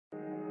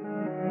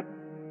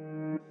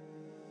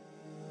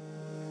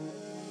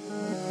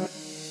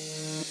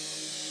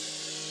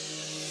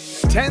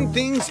10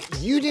 things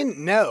you didn't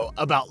know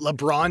about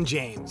LeBron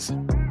James.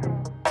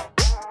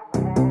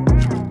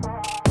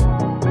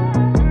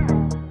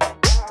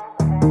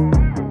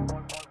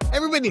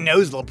 Everybody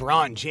knows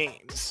LeBron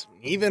James.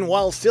 Even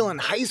while still in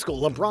high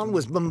school, LeBron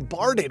was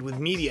bombarded with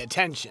media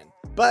attention.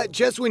 But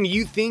just when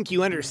you think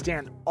you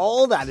understand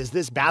all that is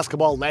this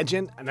basketball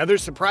legend, another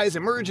surprise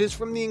emerges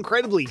from the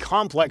incredibly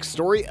complex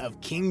story of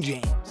King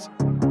James.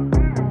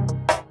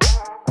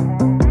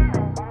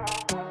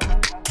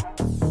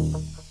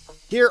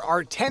 Here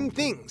are 10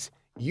 things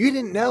you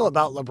didn't know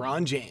about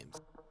LeBron James.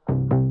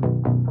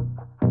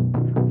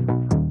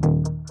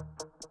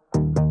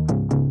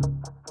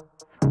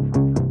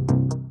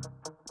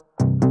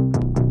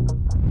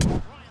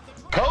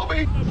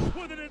 Kobe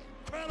with an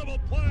incredible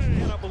play.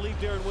 And I believe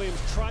Darren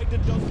Williams tried to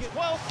dunk it.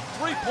 12th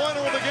three-pointer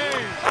of the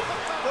game.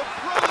 The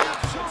brilliant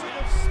shooting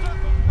of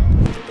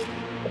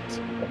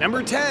Stephen Curry.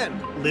 Number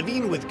 10.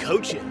 Living with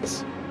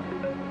coaches.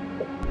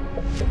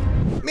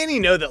 Many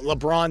know that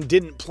LeBron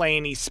didn't play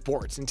any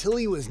sports until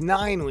he was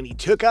 9 when he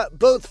took up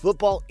both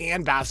football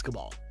and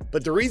basketball.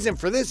 But the reason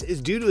for this is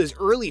due to his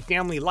early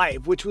family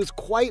life, which was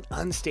quite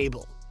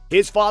unstable.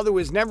 His father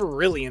was never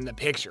really in the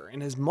picture,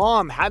 and his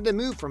mom had to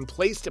move from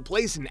place to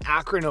place in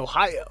Akron,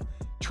 Ohio,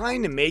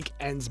 trying to make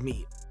ends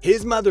meet.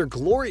 His mother,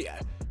 Gloria,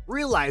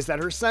 realized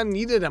that her son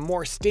needed a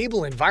more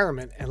stable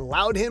environment and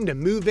allowed him to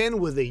move in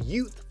with a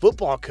youth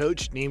football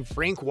coach named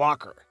Frank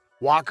Walker.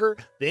 Walker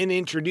then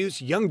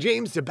introduced young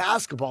James to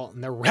basketball,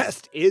 and the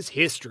rest is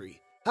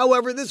history.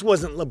 However, this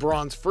wasn't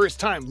LeBron's first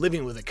time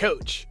living with a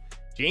coach.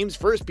 James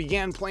first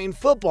began playing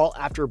football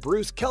after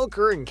Bruce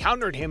Kelker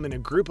encountered him in a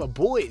group of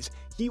boys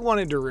he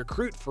wanted to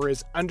recruit for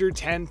his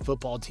under-10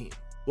 football team.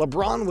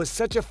 LeBron was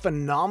such a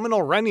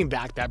phenomenal running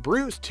back that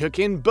Bruce took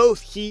in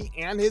both he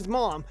and his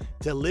mom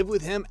to live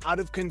with him out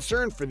of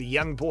concern for the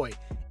young boy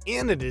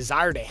and a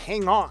desire to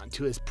hang on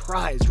to his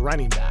prized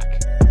running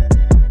back.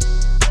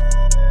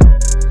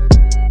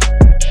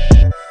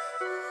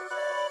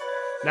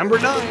 Number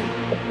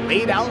 9.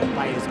 Laid out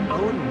by his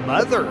own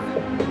mother.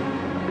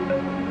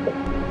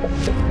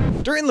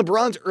 During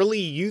LeBron's early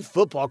youth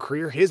football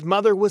career, his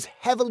mother was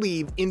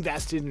heavily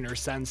invested in her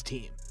son's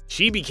team.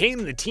 She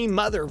became the team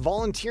mother,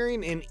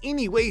 volunteering in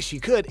any way she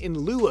could in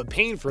lieu of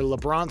paying for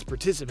LeBron's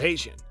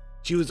participation.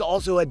 She was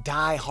also a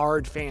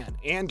die-hard fan,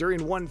 and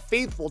during one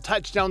faithful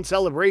touchdown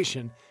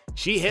celebration,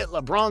 she hit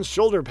LeBron's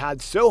shoulder pad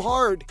so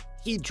hard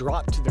he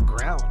dropped to the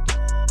ground.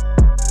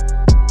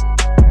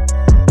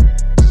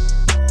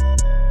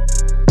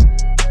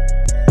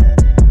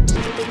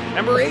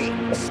 Number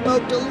 8.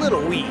 Smoked a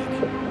little weed.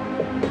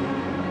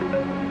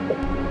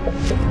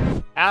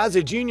 As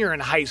a junior in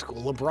high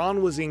school,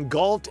 LeBron was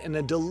engulfed in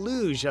a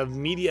deluge of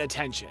media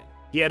attention.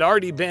 He had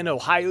already been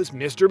Ohio's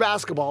Mr.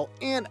 Basketball,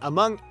 and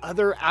among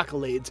other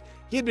accolades,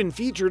 he had been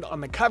featured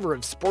on the cover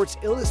of Sports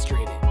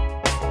Illustrated.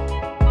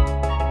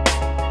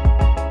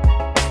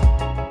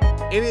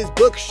 In his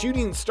book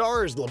Shooting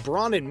Stars,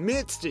 LeBron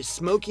admits to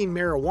smoking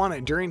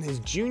marijuana during his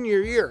junior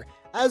year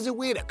as a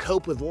way to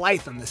cope with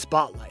life in the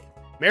spotlight.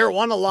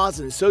 Marijuana laws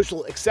and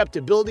social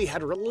acceptability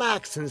had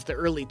relaxed since the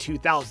early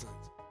 2000s,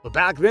 but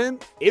back then,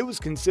 it was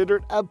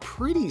considered a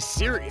pretty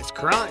serious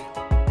crime.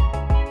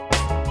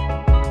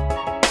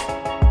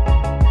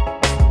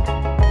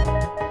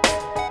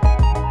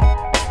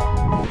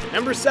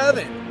 Number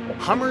 7.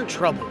 Hummer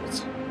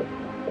troubles.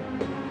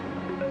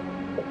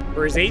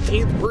 For his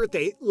 18th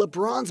birthday,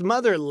 LeBron's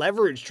mother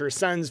leveraged her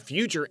son's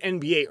future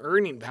NBA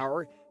earning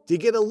power to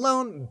get a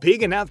loan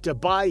big enough to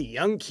buy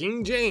young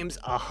King James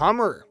a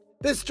Hummer.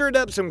 This stirred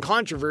up some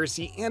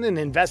controversy and an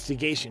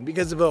investigation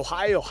because of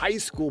Ohio High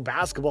School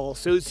Basketball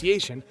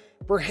Association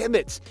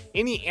prohibits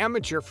any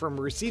amateur from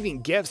receiving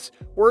gifts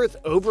worth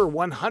over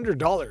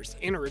 $100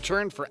 in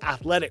return for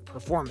athletic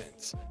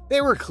performance.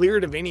 They were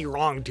cleared of any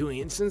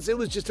wrongdoing since it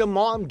was just a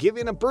mom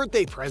giving a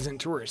birthday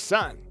present to her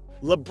son.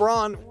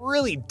 LeBron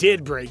really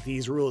did break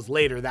these rules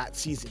later that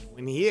season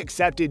when he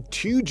accepted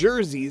 2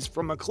 jerseys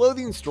from a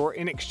clothing store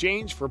in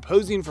exchange for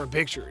posing for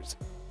pictures.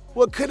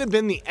 What could have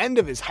been the end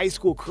of his high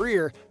school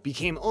career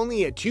became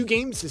only a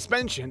 2-game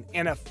suspension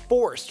and a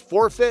forced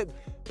forfeit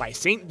by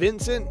St.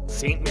 Vincent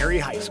St. Mary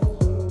High School.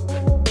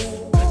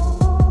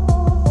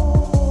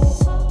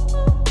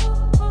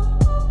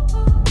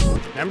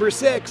 Number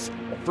 6.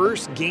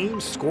 First game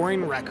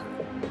scoring record.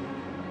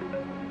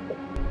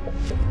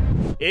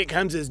 It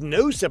comes as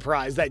no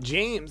surprise that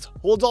James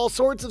holds all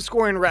sorts of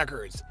scoring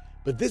records,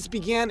 but this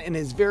began in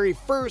his very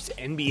first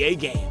NBA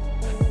game.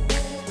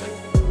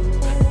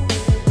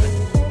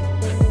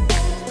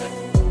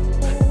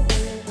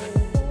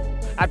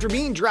 After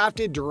being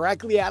drafted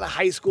directly out of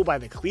high school by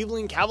the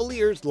Cleveland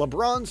Cavaliers,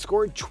 LeBron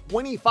scored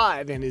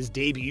 25 in his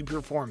debut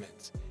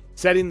performance,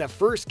 setting the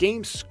first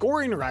game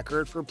scoring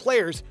record for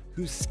players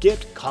who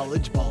skipped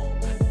college ball.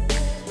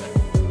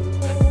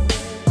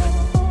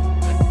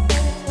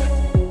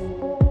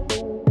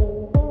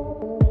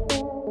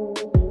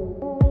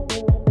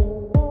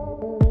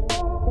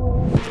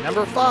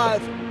 Number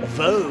 5.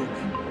 Vogue.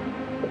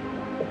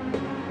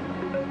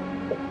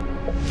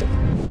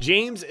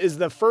 James is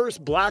the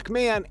first black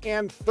man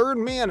and third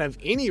man of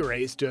any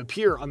race to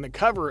appear on the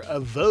cover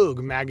of Vogue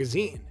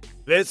magazine.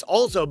 This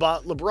also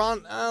bought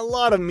LeBron a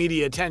lot of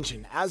media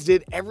attention, as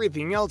did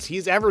everything else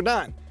he's ever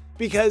done,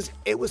 because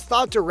it was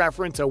thought to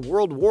reference a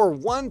World War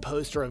I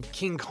poster of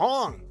King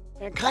Kong.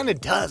 It kinda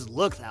does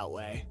look that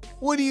way.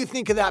 What do you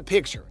think of that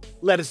picture?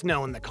 Let us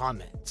know in the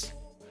comments.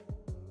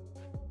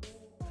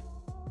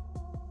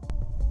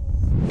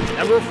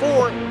 Number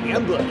 4.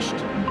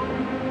 Ambushed.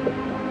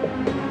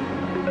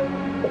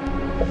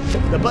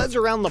 The buzz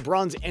around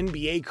LeBron's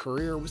NBA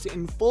career was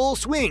in full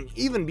swing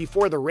even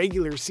before the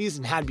regular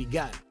season had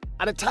begun.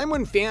 At a time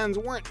when fans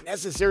weren't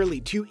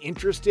necessarily too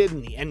interested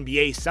in the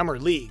NBA Summer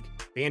League,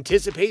 the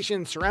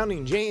anticipation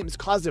surrounding James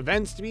caused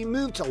events to be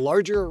moved to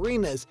larger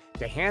arenas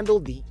to handle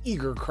the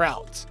eager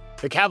crowds.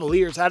 The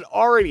Cavaliers had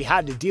already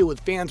had to deal with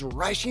fans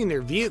rushing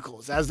their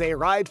vehicles as they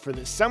arrived for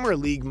the Summer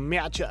League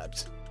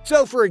matchups.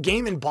 So for a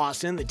game in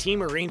Boston, the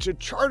team arranged a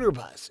charter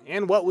bus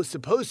and what was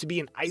supposed to be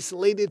an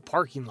isolated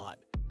parking lot.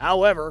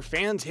 However,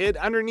 fans hid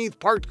underneath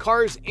parked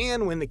cars,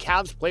 and when the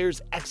Cavs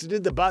players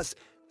exited the bus,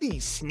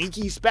 these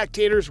sneaky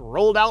spectators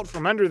rolled out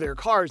from under their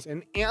cars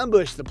and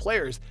ambushed the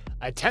players,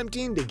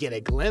 attempting to get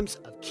a glimpse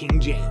of King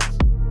James.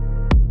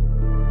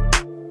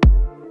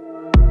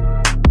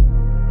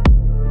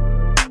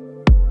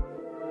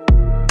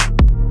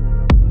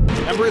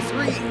 Number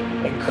 3.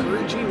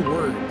 Encouraging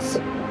words.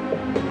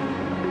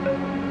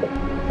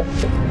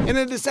 In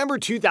a December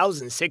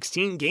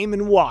 2016 game in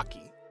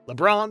Milwaukee,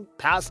 LeBron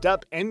passed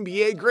up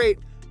NBA great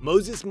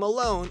Moses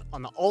Malone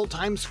on the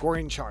all-time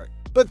scoring chart.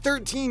 But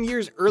 13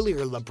 years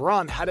earlier,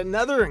 LeBron had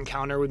another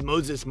encounter with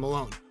Moses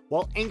Malone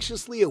while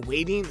anxiously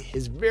awaiting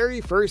his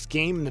very first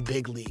game in the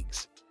big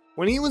leagues.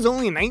 When he was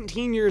only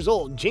 19 years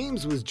old,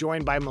 James was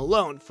joined by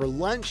Malone for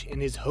lunch in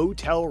his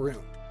hotel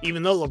room.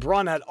 Even though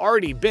LeBron had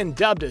already been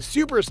dubbed a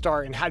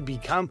superstar and had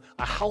become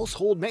a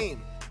household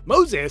name,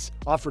 Moses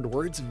offered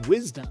words of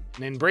wisdom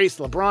and embraced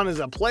LeBron as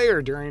a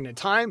player during a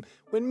time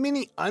when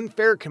many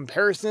unfair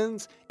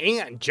comparisons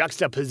and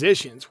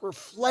juxtapositions were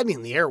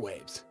flooding the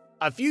airwaves.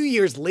 A few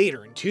years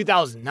later, in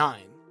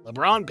 2009,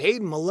 LeBron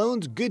paid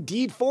Malone's good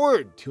deed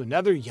forward to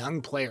another young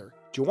player,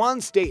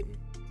 Juwan Staten.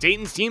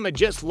 Staten's team had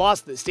just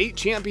lost the state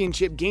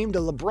championship game to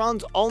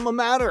LeBron's alma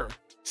mater,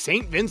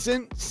 St.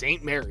 Vincent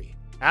St. Mary.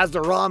 As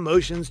the raw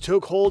emotions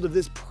took hold of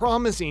this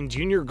promising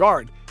junior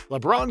guard,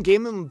 LeBron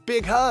gave him a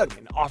big hug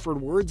and offered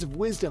words of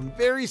wisdom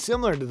very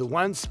similar to the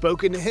ones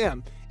spoken to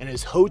him in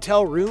his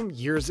hotel room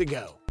years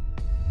ago.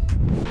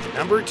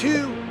 Number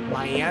 2.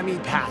 Miami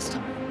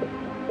pastime.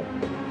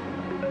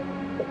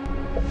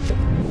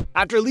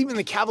 After leaving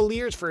the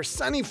Cavaliers for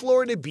sunny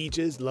Florida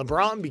beaches,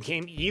 LeBron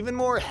became even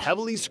more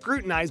heavily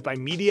scrutinized by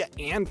media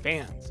and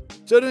fans.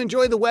 So to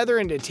enjoy the weather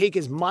and to take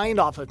his mind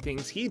off of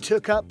things, he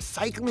took up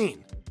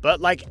cycling. But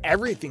like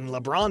everything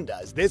LeBron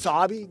does, this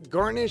hobby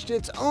garnished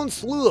its own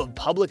slew of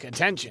public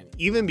attention,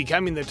 even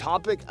becoming the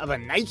topic of a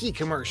Nike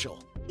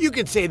commercial. You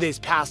could say this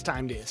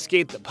pastime to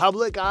escape the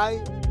public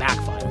eye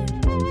backfired.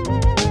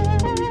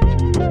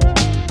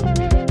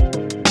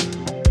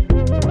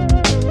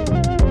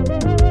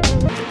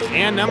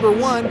 And number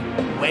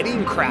 1,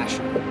 Wedding Crasher.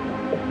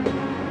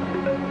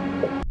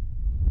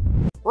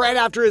 Right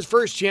after his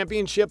first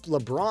championship,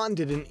 LeBron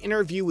did an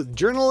interview with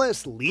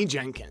journalist Lee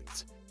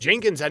Jenkins.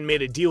 Jenkins had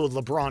made a deal with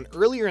LeBron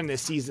earlier in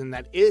this season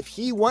that if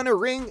he won a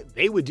ring,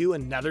 they would do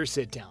another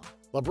sit-down.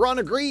 LeBron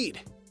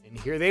agreed, and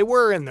here they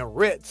were in the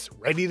Ritz,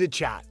 ready to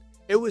chat.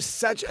 It was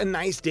such a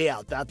nice day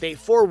out that they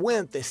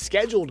forewent the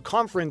scheduled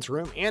conference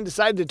room and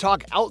decided to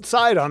talk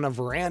outside on a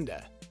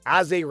veranda.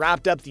 As they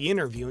wrapped up the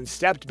interview and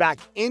stepped back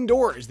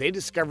indoors, they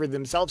discovered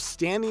themselves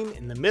standing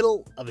in the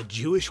middle of a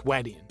Jewish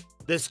wedding.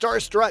 The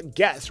starstruck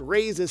guests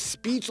raise a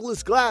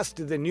speechless glass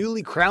to the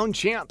newly crowned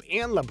champ,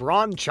 and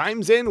LeBron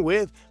chimes in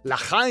with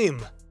L'chaim.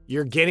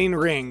 You're getting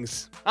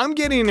rings. I'm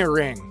getting a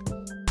ring.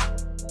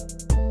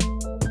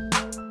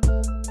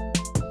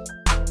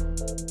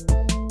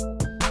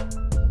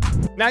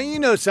 Now you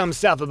know some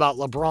stuff about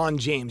LeBron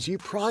James you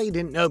probably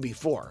didn't know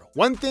before.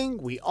 One thing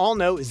we all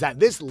know is that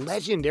this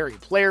legendary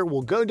player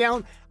will go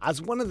down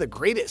as one of the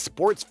greatest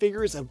sports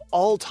figures of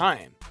all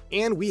time,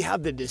 and we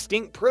have the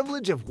distinct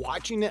privilege of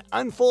watching it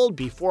unfold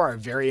before our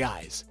very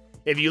eyes.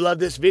 If you love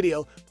this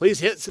video, please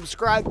hit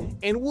subscribe,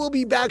 and we'll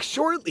be back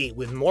shortly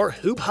with more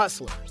Hoop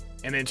Hustlers.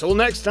 And until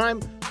next time,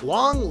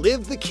 long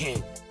live the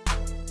King.